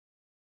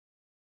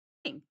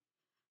Hey,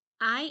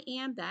 I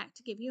am back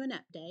to give you an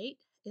update.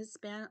 It's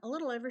been a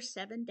little over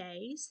 7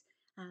 days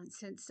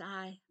since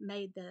I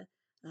made the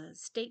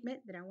statement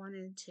that I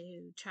wanted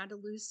to try to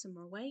lose some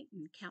more weight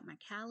and count my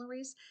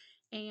calories.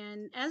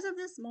 And as of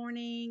this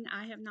morning,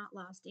 I have not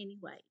lost any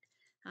weight.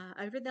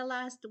 Over the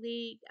last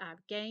week,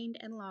 I've gained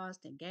and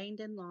lost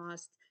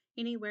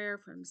anywhere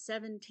from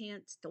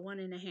 7/10 to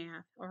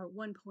 1.5 or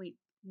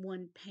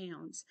 1.1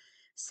 pounds.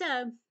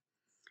 So,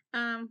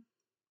 um,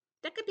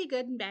 that could be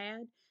good and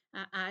bad.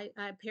 I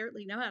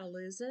apparently know how to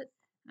lose it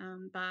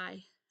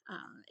by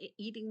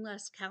eating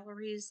less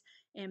calories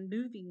and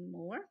moving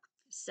more.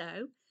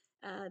 So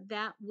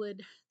that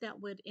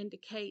would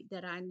indicate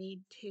that I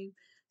need to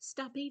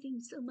stop eating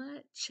so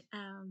much,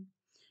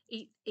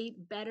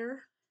 eat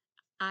better.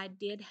 I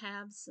did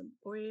have some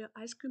Oreo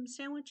ice cream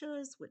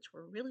sandwiches, which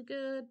were really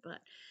good,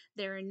 but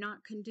they're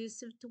not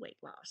conducive to weight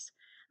loss.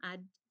 I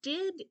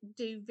did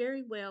do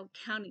very well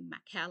counting my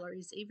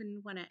calories, even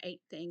when I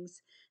ate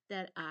things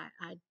that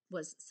I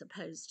wasn't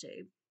supposed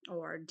to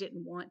or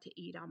didn't want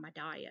to eat on my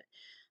diet.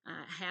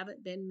 I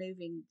haven't been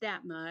moving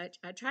that much.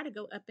 I try to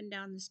go up and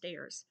down the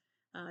stairs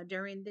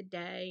during the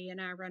day,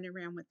 and I run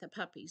around with the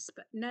puppies,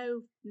 but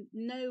no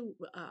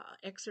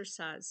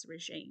exercise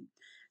regime.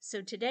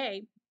 So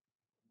today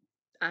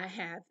I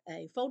have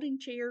a folding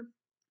chair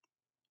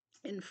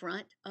in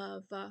front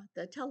of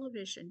the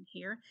television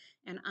here,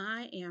 and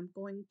I am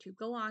going to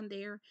go on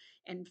there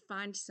and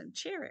find some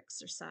chair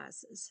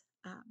exercises.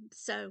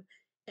 So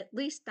at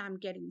least I'm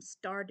getting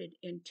started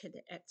into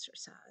the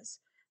exercise.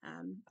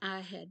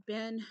 I had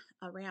been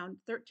around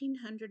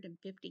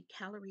 1,350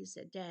 calories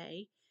a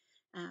day.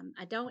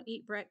 I don't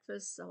eat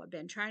breakfast, so I've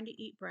been trying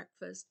to eat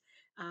breakfast.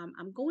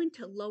 I'm going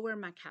to lower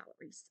my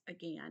calories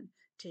again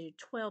to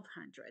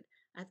 1,200.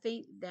 I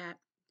think that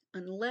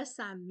unless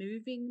I'm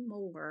moving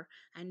more,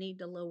 I need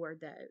to lower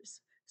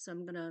those. So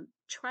I'm gonna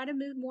try to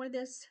move more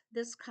this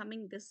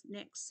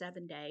next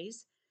 7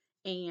 days,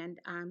 and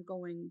I'm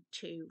going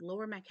to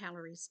lower my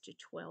calories to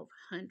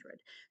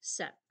 1,200.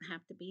 So I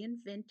have to be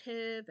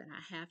inventive, and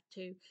I have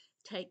to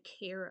take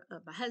care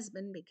of my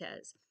husband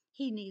because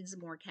he needs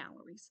more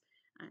calories.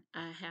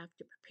 I have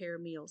to prepare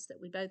meals that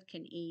we both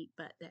can eat,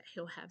 but that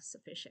he'll have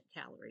sufficient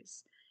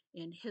calories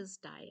in his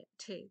diet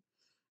too.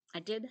 I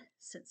did,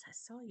 since I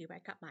saw you, I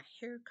got my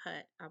hair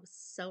cut. I was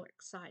so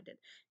excited.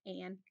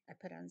 And I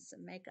put on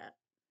some makeup.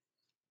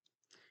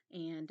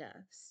 And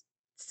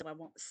so I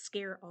won't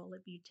scare all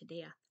of you to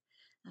death.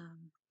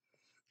 Um,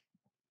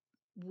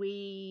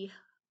 we,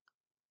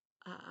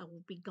 I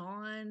will be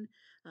gone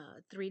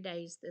 3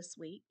 days this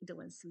week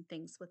doing some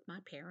things with my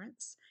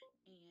parents.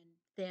 And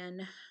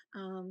then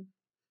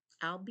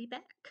I'll be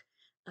back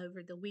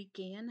over the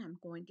weekend. I'm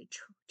going to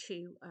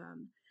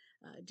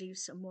do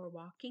some more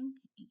walking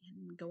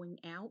and going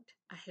out.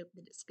 I hope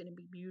that it's going to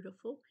be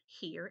beautiful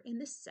here in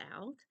the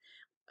South.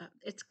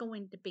 It's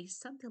going to be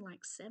something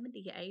like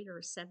 78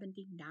 or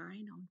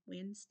 79 on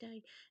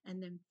Wednesday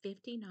and then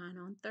 59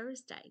 on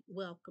Thursday.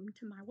 Welcome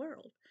to my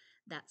world.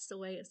 That's the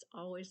way it's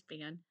always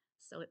been,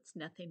 so it's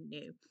nothing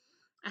new.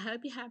 I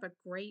hope you have a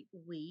great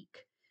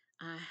week.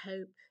 I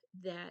hope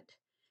that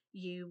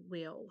you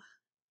will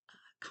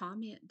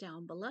comment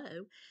down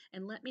below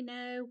and let me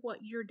know what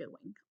you're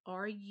doing.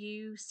 Are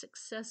you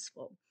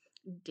successful?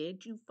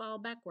 Did you fall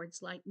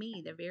backwards like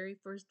me the very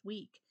first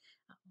week?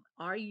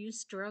 Are you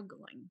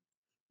struggling?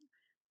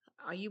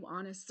 Are you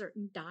on a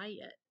certain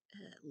diet?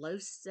 Low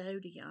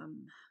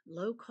sodium,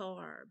 low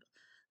carb,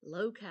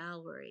 low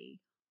calorie,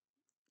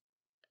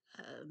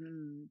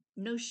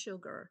 no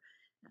sugar.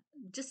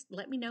 Just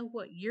let me know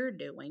what you're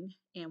doing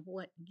and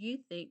what you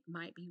think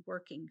might be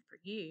working for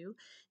you.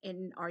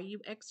 And are you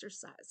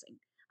exercising?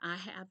 I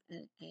have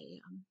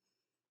a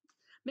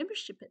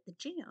membership at the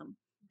gym,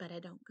 but I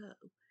don't go.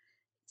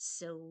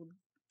 So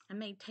I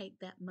may take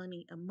that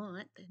money a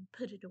month and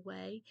put it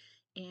away.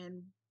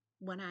 And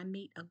when I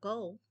meet a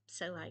goal,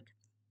 so like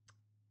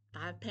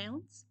 5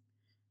 pounds,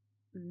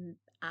 mm,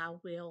 I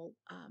will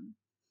um,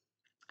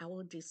 I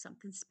will do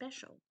something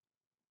special,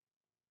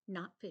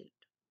 not food.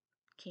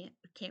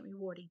 Can't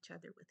reward each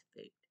other with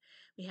food.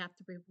 We have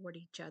to reward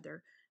each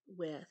other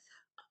with,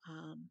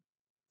 um,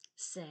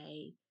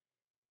 say,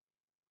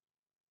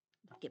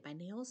 get my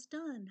nails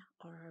done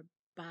or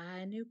buy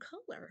a new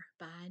color.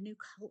 Buy a new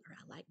color.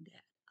 I like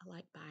that. I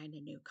like buying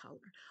a new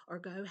color or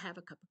go have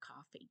a cup of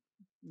coffee.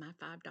 My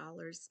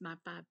 $5, my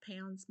 5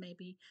 pounds,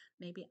 maybe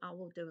I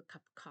will do a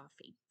cup of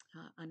coffee,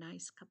 a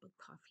nice cup of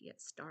coffee at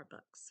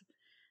Starbucks,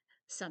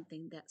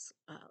 something that's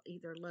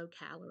either low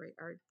calorie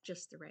or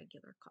just the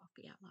regular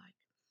coffee I like.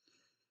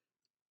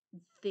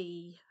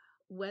 The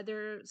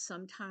weather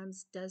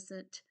sometimes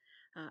doesn't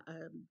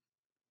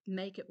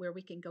make it where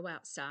we can go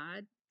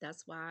outside.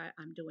 That's why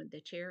I'm doing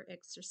the chair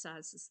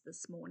exercises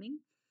this morning.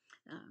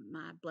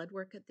 My blood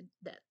work at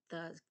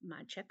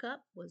my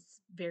checkup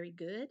was very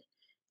good,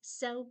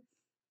 so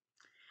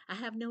I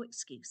have no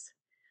excuse.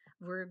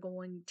 We're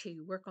going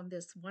to work on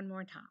this one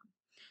more time.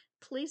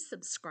 Please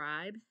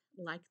subscribe,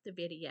 like the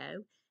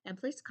video, and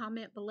please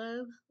comment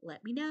below.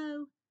 Let me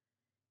know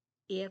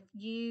if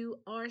you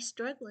are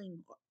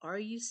struggling Are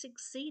you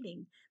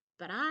succeeding?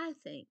 But I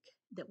think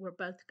that we're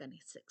both going to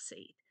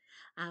succeed.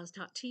 I'll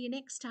talk to you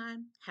next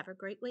time. Have a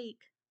great week.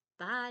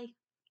 Bye.